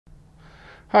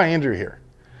Hi, Andrew here.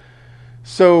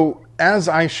 So as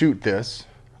I shoot this,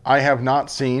 I have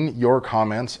not seen your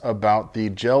comments about the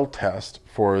gel test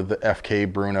for the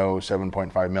FK Brno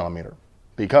 7.5mm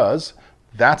because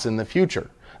that's in the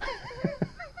future.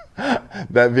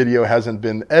 That video hasn't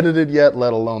been edited yet,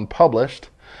 let alone published.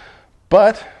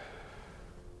 But,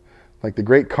 like the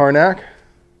great Karnak,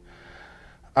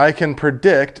 I can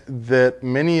predict that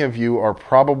many of you are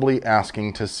probably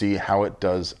asking to see how it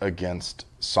does against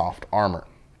soft armor,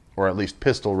 or at least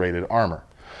pistol-rated armor.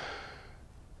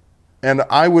 And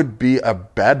I would be a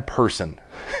bad person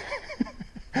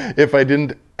if I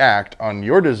didn't act on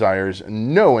your desires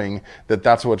knowing that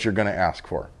that's what you're going to ask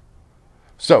for.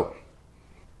 So,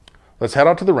 let's head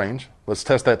out to the range. Let's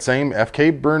test that same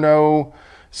FK Brno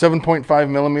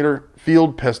 7.5mm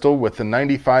field pistol with the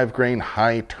 95 grain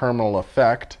high terminal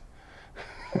effect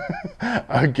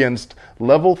against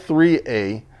level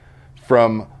 3A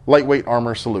from Lightweight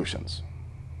Armor Solutions.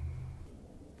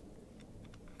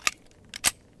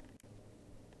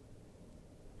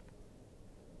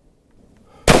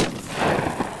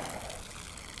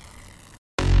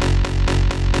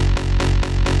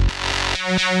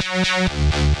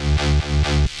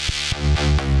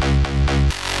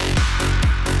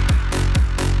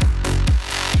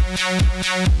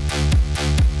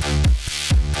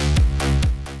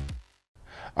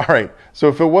 All right, so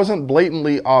if it wasn't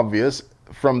blatantly obvious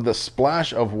from the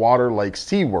splash of water like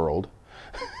SeaWorld,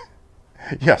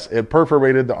 yes, it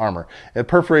perforated the armor. It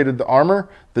perforated the armor,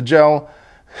 the gel,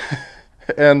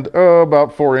 and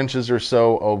about 4 inches or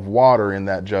so of water in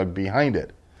that jug behind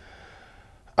it.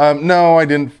 No, I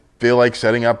didn't feel like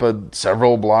setting up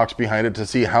several blocks behind it to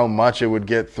see how much it would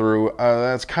get through.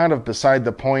 That's kind of beside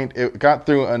the point. It got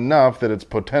through enough that it's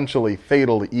potentially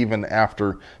fatal even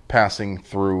after passing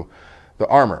through the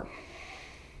armor.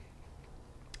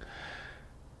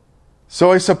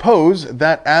 So I suppose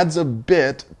that adds a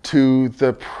bit to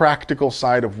the practical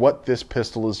side of what this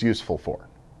pistol is useful for.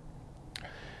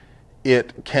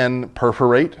 It can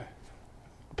perforate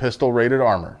pistol-rated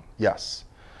armor, yes.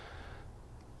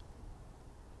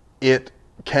 It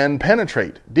can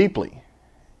penetrate deeply.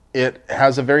 It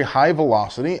has a very high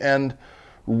velocity and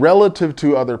relative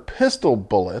to other pistol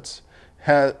bullets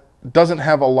doesn't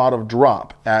have a lot of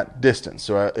drop at distance.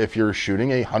 So if you're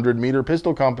shooting a 100-meter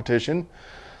pistol competition,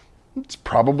 it's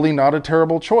probably not a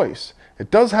terrible choice.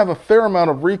 It does have a fair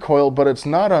amount of recoil, but it's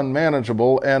not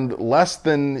unmanageable and less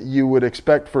than you would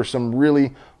expect for some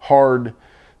really hard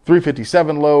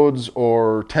 357 loads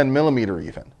or 10mm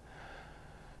even.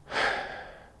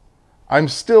 I'm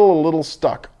still a little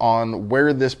stuck on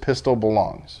where this pistol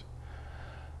belongs.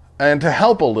 And to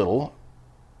help a little,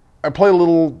 I play a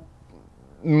little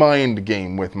mind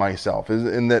game with myself,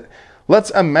 in that let's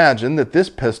imagine that this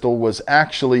pistol was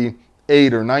actually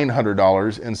 $800 or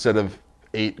 $900 instead of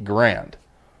 $8 grand.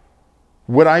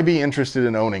 Would I be interested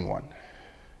in owning one?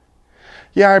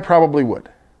 Yeah, I probably would.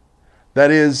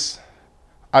 That is,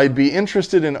 I'd be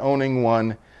interested in owning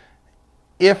one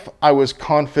if I was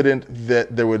confident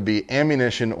that there would be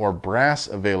ammunition or brass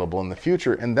available in the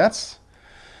future, and that's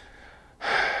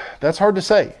hard to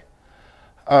say.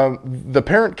 The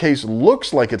parent case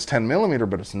looks like it's 10mm,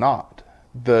 but it's not.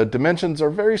 The dimensions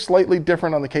are very slightly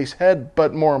different on the case head,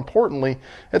 but more importantly,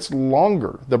 it's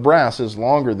longer. The brass is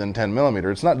longer than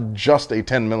 10mm. It's not just a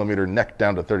 10mm neck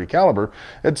down to 30 caliber.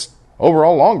 It's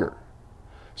overall longer.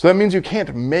 So that means you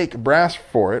can't make brass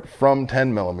for it from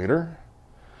 10mm.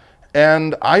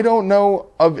 And I don't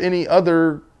know of any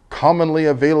other commonly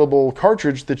available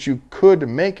cartridge that you could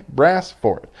make brass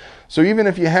for it. So even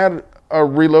if you had a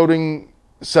reloading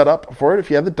setup for it, if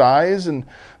you had the dies and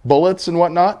bullets and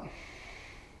whatnot,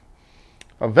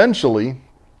 eventually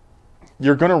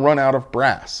you're going to run out of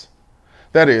brass.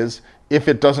 That is, if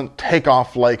it doesn't take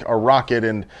off like a rocket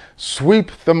and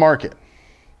sweep the market.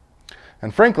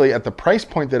 And frankly, at the price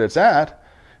point that it's at,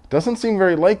 doesn't seem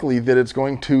very likely that it's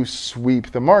going to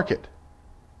sweep the market.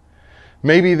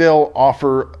 Maybe they'll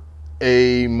offer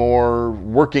a more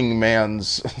working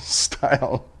man's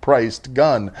style priced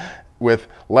gun with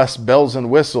less bells and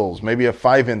whistles, maybe a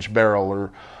 5-inch barrel,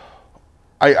 or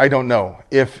I don't know.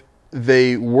 If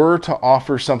they were to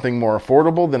offer something more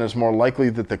affordable, then it's more likely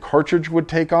that the cartridge would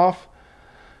take off.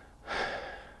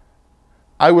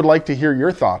 I would like to hear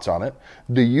your thoughts on it.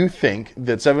 Do you think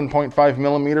that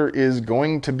 7.5mm is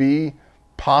going to be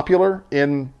popular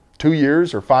in 2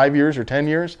 years or 5 years or 10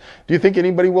 years? Do you think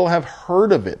anybody will have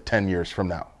heard of it 10 years from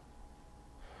now?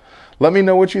 Let me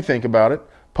know what you think about it.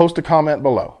 Post a comment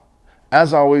below.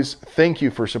 As always, thank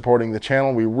you for supporting the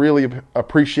channel. We really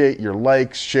appreciate your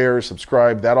likes, shares,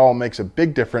 subscribe. That all makes a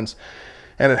big difference,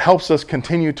 and it helps us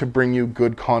continue to bring you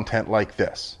good content like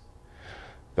this.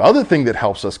 The other thing that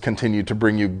helps us continue to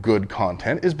bring you good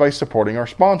content is by supporting our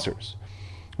sponsors.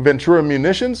 Ventura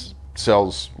Munitions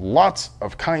sells lots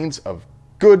of kinds of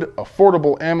good,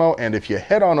 affordable ammo, and if you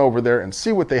head on over there and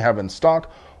see what they have in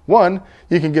stock, 1,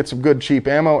 you can get some good cheap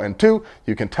ammo, and 2,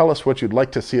 you can tell us what you'd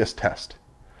like to see us test.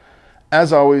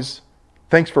 As always,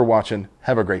 thanks for watching.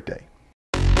 Have a great day.